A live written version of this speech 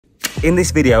In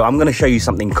this video, I'm gonna show you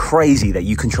something crazy that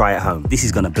you can try at home. This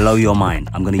is gonna blow your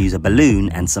mind. I'm gonna use a balloon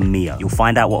and some Mio. You'll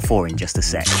find out what for in just a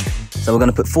sec. So we're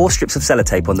gonna put 4 strips of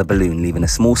sellotape on the balloon, leaving a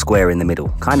small square in the middle,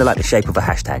 kind of like the shape of a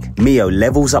hashtag. Mio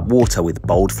levels up water with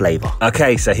bold flavor.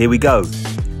 Okay, so here we go.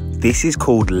 This is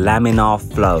called laminar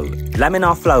flow.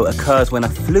 Laminar flow occurs when a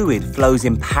fluid flows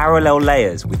in parallel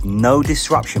layers with no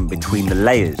disruption between the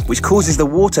layers, which causes the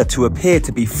water to appear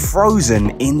to be frozen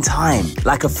in time,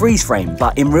 like a freeze frame,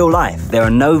 but in real life. There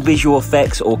are no visual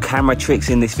effects or camera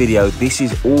tricks in this video. This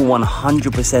is all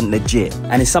 100% legit,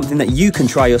 and it's something that you can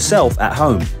try yourself at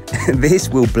home. This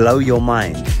will blow your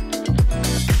mind.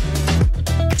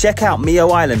 Check out Mio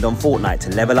Island on Fortnite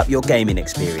to level up your gaming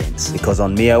experience, because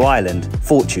on Mio Island,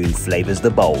 fortune flavors the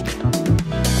bold.